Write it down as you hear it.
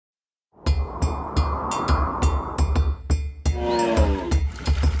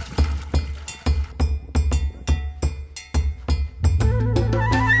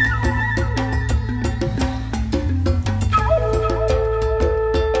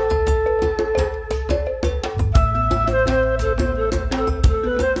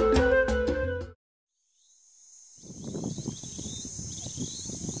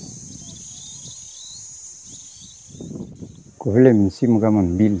vile msimu kama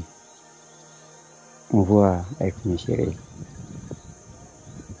mbili mvua haikunyesha.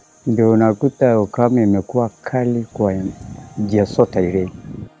 Ndio unakuta ukame imekuwa kali kwa njia zote ile.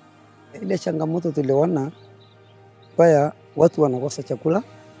 Ile changamoto tuliona paya watu wanakosa chakula,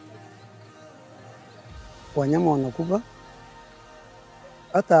 wanyama wanakufa,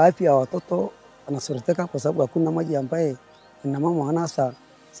 hata afya ya watoto anasoroteka kwa sababu hakuna maji ambaye na mama wanasa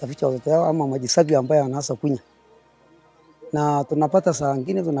safisha watoto yao ama maji safi ambaye wanasa kunywa. Na tunapata saa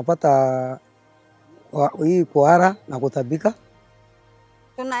nyingine tunapata hii kuhara na kutabika.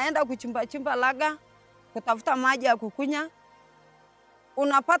 Tunaenda kuchimba laga kutafuta maji ya kukunya.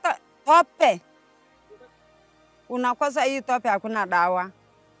 Unapata tope. Unakosa hii tope, hakuna dawa.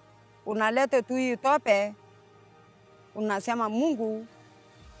 Unalete tu hii tope, unasema Mungu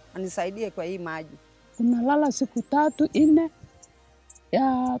anisaidie kwa hii maji. Unalala siku 3, 4,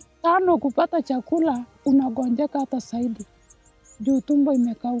 ya 5 kupata chakula, unagonjeka hata zaidi. Juu tumbo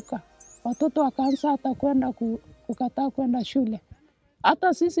imekauka. Watoto wakaanza hata kukataa kwenda shule.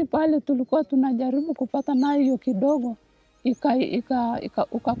 Hata sisi pale tulikuwa tunajaribu kupata nayo hiyo kidogo,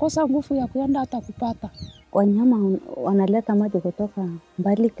 ukakosa nguvu ya kwenda hata kupata. Wanyama wanaleta maji kutoka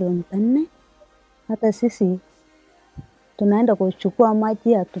mbali kilomita 4. Hata sisi tunaenda kuchukua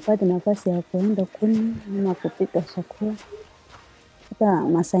maji, hatupati nafasi ya kuenda kunywa na kupika chakula. Hata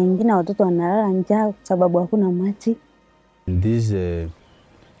masaa mengine watoto wanalala njaa sababu hakuna maji. These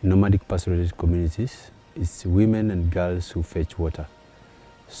nomadic pastoralist communities, it's women and girls who fetch water.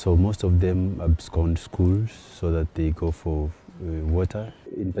 So most of them abscond schools so that they go for water.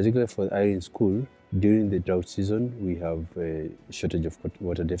 In particular for Irene School, during the drought season, we have a shortage of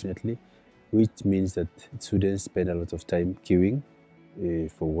water definitely, which means that students spend a lot of time queuing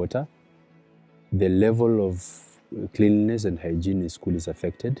for water. The level of cleanliness and hygiene in school is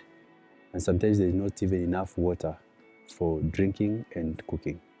affected, and sometimes there's not even enough water for drinking and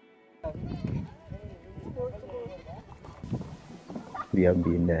cooking. We have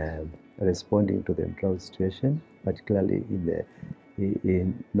been responding to the drought situation, particularly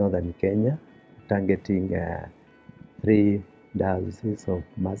in northern Kenya, targeting 3 dioceses of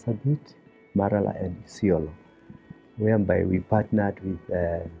Marsabit, Marala and Isiolo, whereby we partnered with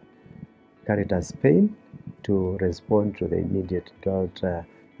Caritas Spain to respond to the immediate drought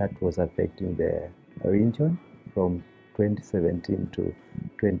that was affecting the region from 2017 to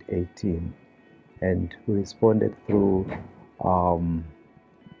 2018. And we responded through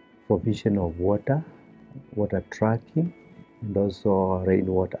provision of water tracking, and also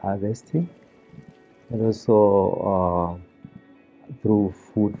rainwater harvesting, and also through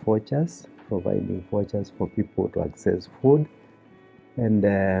food vouchers, providing vouchers for people to access food, and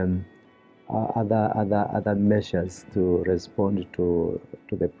other measures to respond to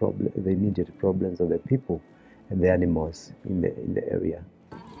the immediate problems of the people and the animals in the area.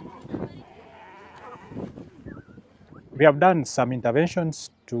 We have done some interventions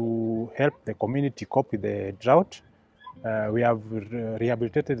to help the community cope with the drought. We have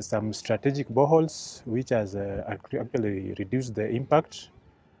rehabilitated some strategic boreholes, which has actually reduced the impact.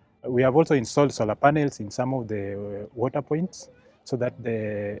 We have also installed solar panels in some of the water points, so that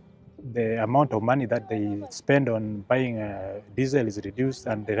the amount of money that they spend on buying diesel is reduced,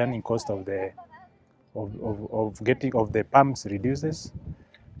 and the running cost of the pumps reduces.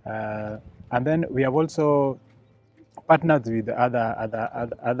 And then we have also partnered with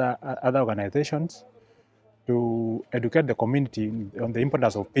other organizations to educate the community on the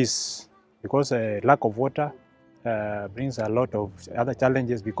importance of peace, because lack of water brings a lot of other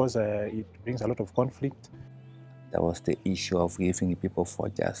challenges, because it brings a lot of conflict. There was the issue of giving people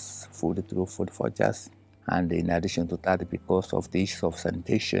vouchers, food through food vouchers, and in addition to that, because of the issue of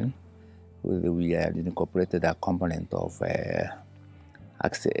sanitation, we incorporated a component of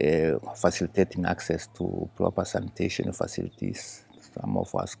facilitating access to proper sanitation facilities. Some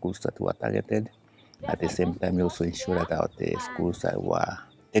of our schools that were targeted. At the same time, we also ensured that the schools that were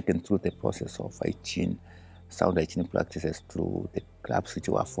taken through the process of hygiene, sound hygiene practices through the clubs which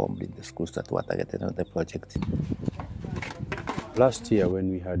were formed in the schools that were targeted on the project. Last year,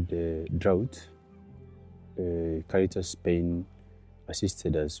 when we had the drought, Caritas Spain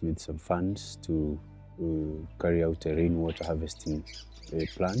assisted us with some funds to carry out a rainwater harvesting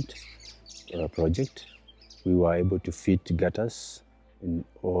plant project. We were able to fit gutters in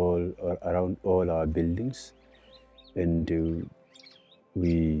around all our buildings, and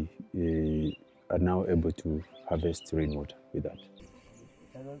we are now able to harvest rainwater with that.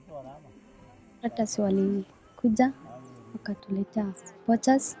 Caritas walikuja wakatuletea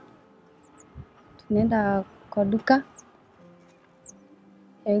vouchers, tunaenda kwa duka.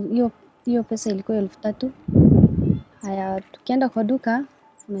 Hiyo pesa ilikuwa 3,000. Haya, tukienda kwa duka,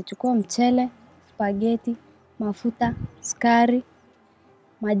 unachukua mchele, spaghetti, mafuta, sukari,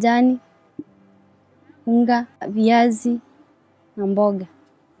 majani, unga, viazi na mboga.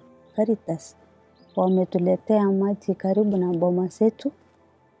 Caritas wametuletea maji karibu na boma zetu.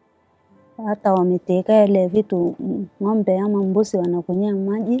 Hata wameteka ile vitu ng'ombe ama mbuzi wanakunyia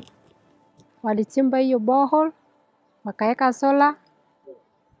maji. Walichimba hiyo borehole, wakaweka sola.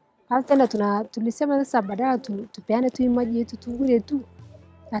 Hata tulisema sasa badala tupeane tu maji yetu tugule tu,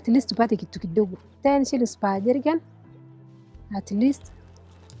 at least tupate kitu kidogo. 10 shillings per jerrycan at least.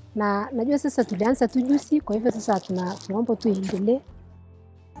 Na najua sasa tulianza tu juzi, kwa hivyo sasa tunaomba tu iendelee.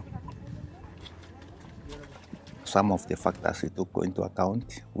 Some of the factors we took into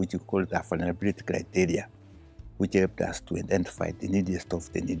account, which we call the vulnerability criteria, which helped us to identify the neediest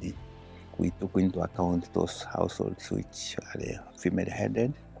of the needy. We took into account those households which are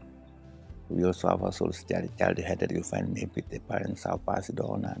female-headed. We also have households that are child-headed. You find maybe the parents have passed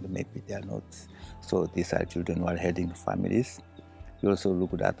on and maybe they are not. So these are children who are heading families. We also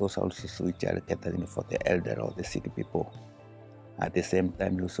looked at those households which are catering for the elder or the sick people. At the same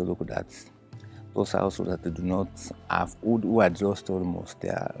time, we also looked at those households that do not have, who had lost almost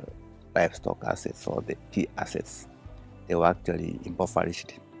their livestock assets or the key assets. They were actually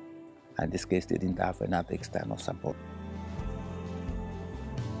impoverished. And in this case, they didn't have enough external support.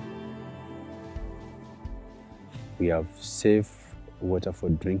 We have safe water for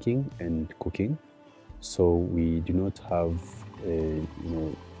drinking and cooking, so we do not have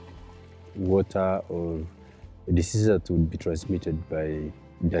water or diseases that would be transmitted by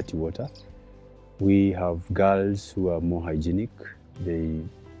dirty water. We have girls who are more hygienic. They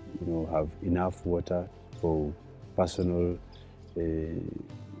have enough water for personal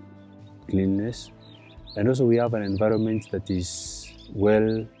cleanliness. And also we have an environment that is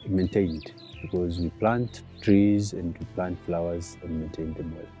well maintained because we plant trees and we plant flowers and maintain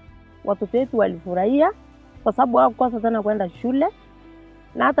them well. Watoto wetu walifurahia kwa sababu hawakukosa tena kwenda shule,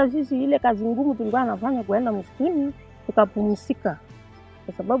 na hata sisi ile kazi ngumu tulikuwa nafanya kuenda msituni tukapumzika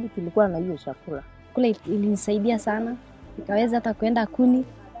kwa sababu tulikuwa na hiyo chakula. Kule ilinisaidia sana, nikaweza hata kwenda kuni,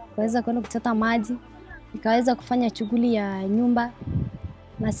 nikaweza kwenda kuchota maji, nikaweza kufanya shughuli ya nyumba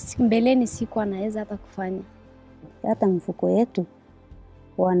na mbeleni sikuwa naweza hata kufanya. Hata mfuko yetu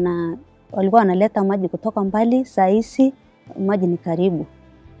walikuwa wanaleta maji kutoka mbali, saa hizi maji ni karibu.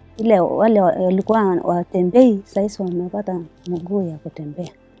 Ile wale walikuwa watembei, saa hizi wamepata mguu ya kutembea.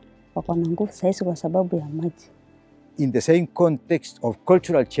 Wako na nguvu saa hizi kwa sababu ya maji. In the same context of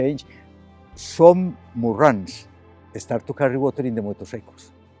cultural change, some Murans start to carry water in the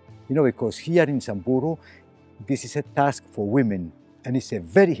motorcycles. Because here in Samburu, this is a task for women and it's a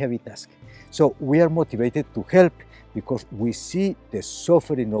very heavy task. So we are motivated to help because we see the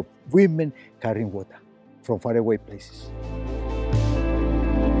suffering of women carrying water from faraway places.